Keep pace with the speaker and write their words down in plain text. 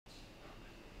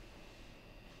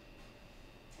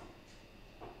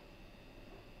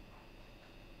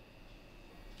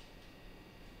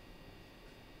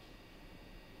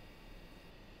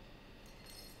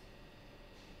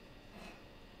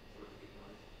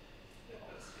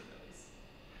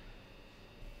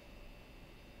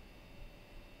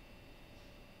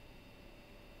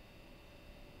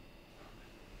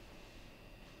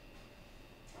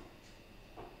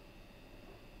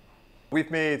We've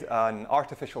made an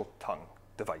artificial tongue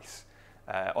device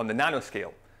on the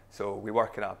nanoscale. So we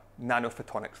work in a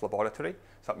nanophotonics laboratory.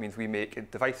 So that means we make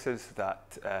devices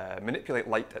that manipulate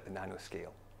light at the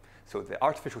nanoscale. So the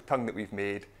artificial tongue that we've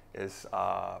made is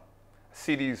a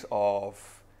series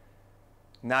of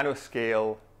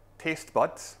nanoscale taste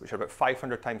buds, which are about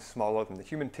 500 times smaller than the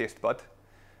human taste bud.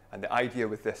 And the idea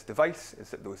with this device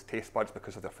is that those taste buds,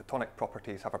 because of their photonic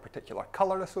properties, have a particular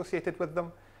color associated with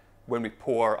them. When we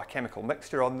pour a chemical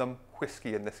mixture on them,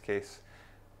 whiskey in this case,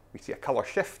 we see a color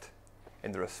shift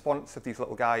in the response of these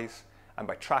little guys. And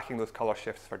by tracking those color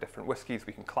shifts for different whiskies,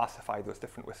 we can classify those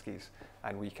different whiskies,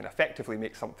 and we can effectively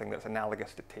make something that's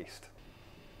analogous to taste.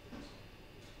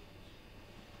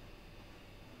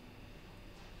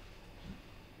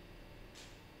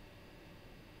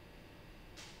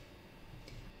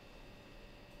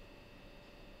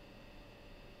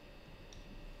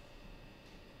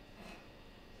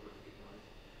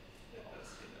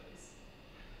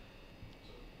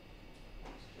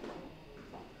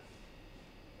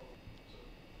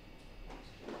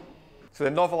 So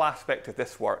the novel aspect of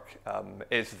this work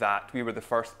is that we were the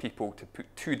first people to put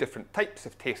two different types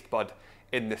of taste bud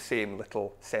in the same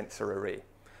little sensor array.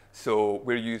 So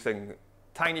we're using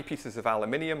tiny pieces of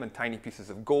aluminium and tiny pieces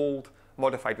of gold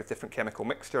modified with different chemical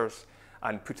mixtures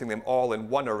and putting them all in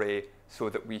one array so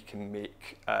that we can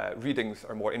make readings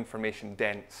that are more information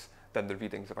dense than the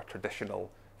readings of a traditional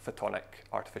photonic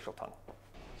artificial tongue.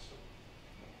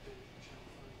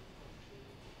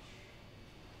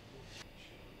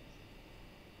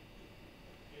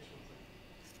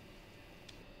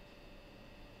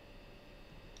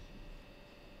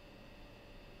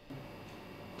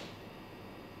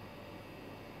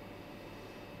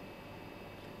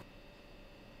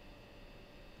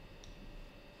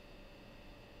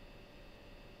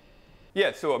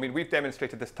 Yeah, so I mean, we've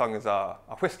demonstrated this tongue as a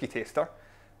whiskey taster,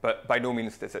 but by no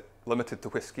means is it limited to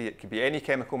whiskey. It could be any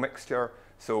chemical mixture,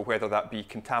 so whether that be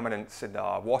contaminants in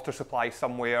a water supply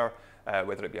somewhere,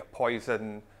 whether it be a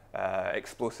poison,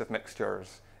 explosive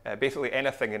mixtures, basically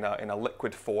anything in a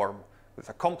liquid form that's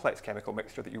a complex chemical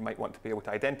mixture that you might want to be able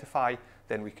to identify,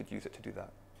 then we could use it to do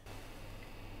that.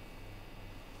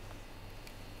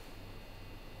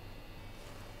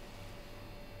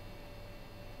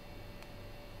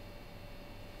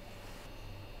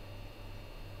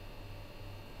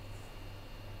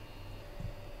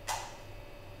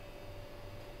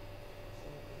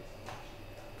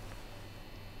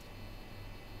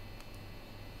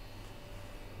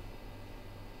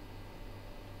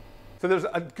 So there's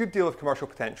a good deal of commercial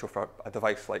potential for a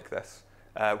device like this,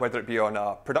 whether it be on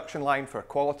a production line for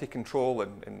quality control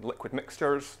in liquid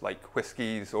mixtures like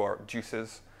whiskies or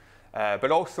juices,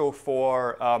 but also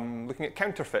for looking at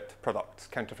counterfeit products,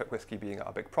 counterfeit whiskey being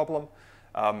a big problem.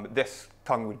 This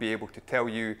tongue would be able to tell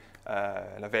you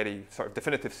in a very sort of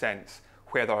definitive sense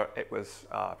whether it was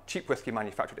cheap whiskey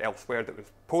manufactured elsewhere that was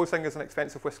posing as an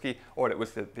expensive whiskey, or it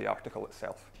was the article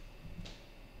itself.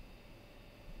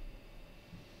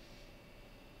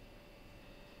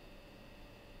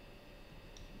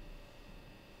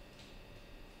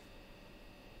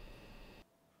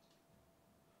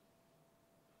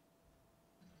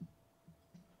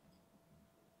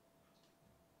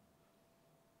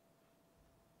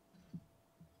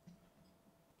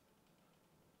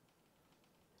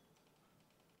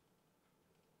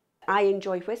 I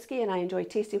enjoy whiskey and I enjoy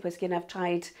tasting whiskey, and I've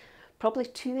tried probably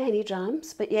too many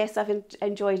drams, but yes, I've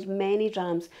enjoyed many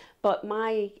drams. But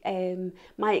my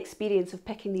experience of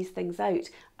picking these things out,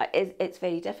 it's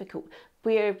very difficult.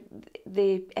 Where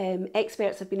the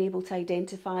experts have been able to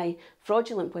identify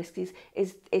fraudulent whiskies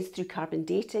is through carbon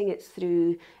dating.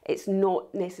 It's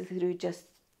not necessarily through just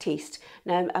taste.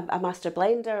 Now, a master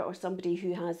blender or somebody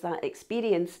who has that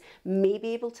experience may be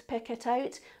able to pick it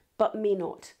out, but may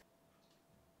not.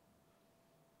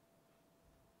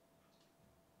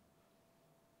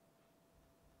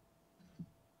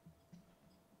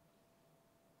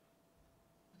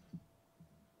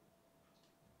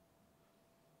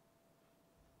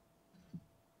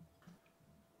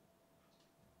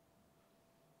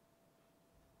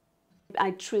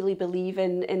 I truly believe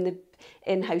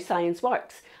in how science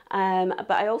works, but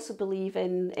I also believe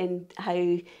in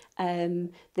how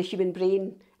the human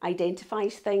brain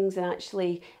identifies things, and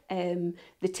actually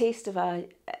the taste of a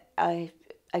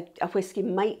whiskey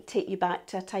might take you back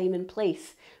to a time and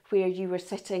place where you were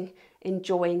sitting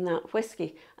enjoying that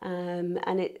whiskey, and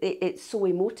it's so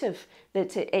emotive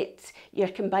that you're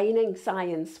combining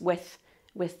science with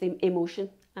the emotion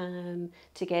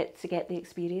to get the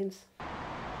experience.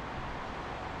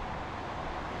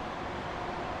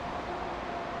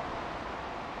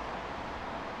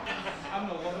 I'm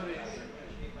not loving it.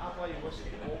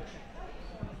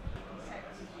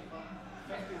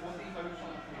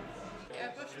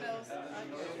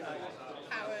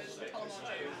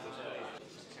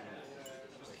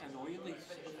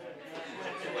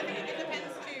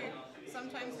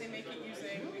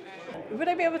 Would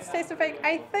I be able to taste a fake?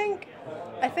 I think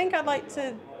I'd like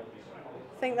to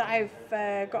think that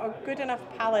I've got a good enough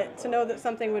palate to know that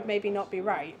something would maybe not be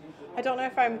right. I don't know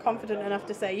if I'm confident enough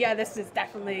to say, yeah, this is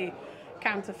definitely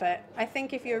counterfeit. I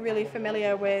think if you're really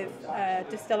familiar with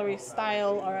distillery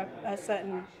style or a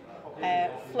certain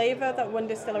flavour that one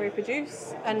distillery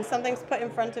produce, and something's put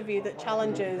in front of you that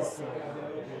challenges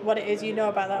what it is you know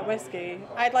about that whiskey,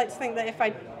 I'd like to think that if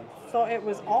I thought it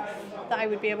was off, that I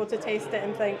would be able to taste it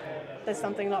and think, there's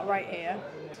something not right here.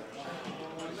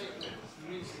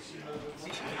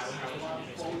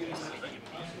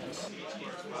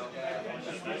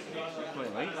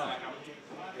 Quite like that.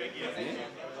 Yeah,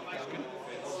 that's good.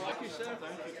 Thank you, sir.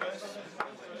 Thank you, Chris.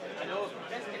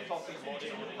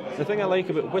 The thing I like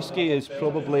about whiskey is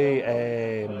probably,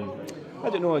 I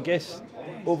don't know, I guess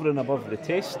over and above the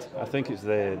taste, I think it's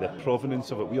the provenance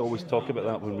of it. We always talk about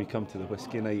that when we come to the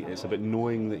whiskey night. It's about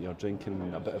knowing that you're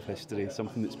drinking a bit of history,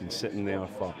 something that's been sitting there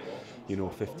for,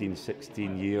 15,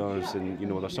 16 years, and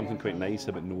there's something quite nice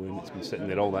about knowing it's been sitting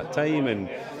there all that time and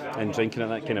drinking it.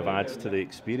 That kind of adds to the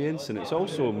experience. And it's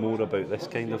also more about this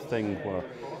kind of thing where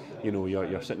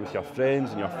you're sitting with your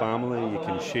friends and your family, you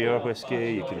can share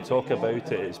whiskey, you can talk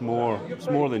about it. It's more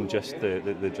than just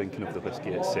the drinking of the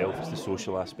whiskey itself, it's the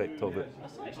social aspect of it.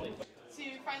 To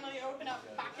finally open up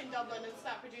back in Dublin and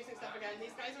start producing stuff again.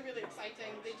 These guys are really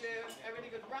exciting. They do a really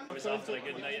good rum. It's after a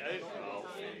good night out.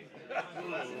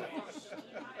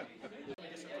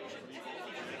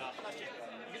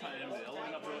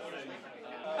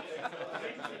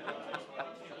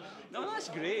 No, that's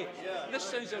great. This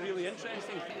sounds really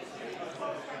interesting.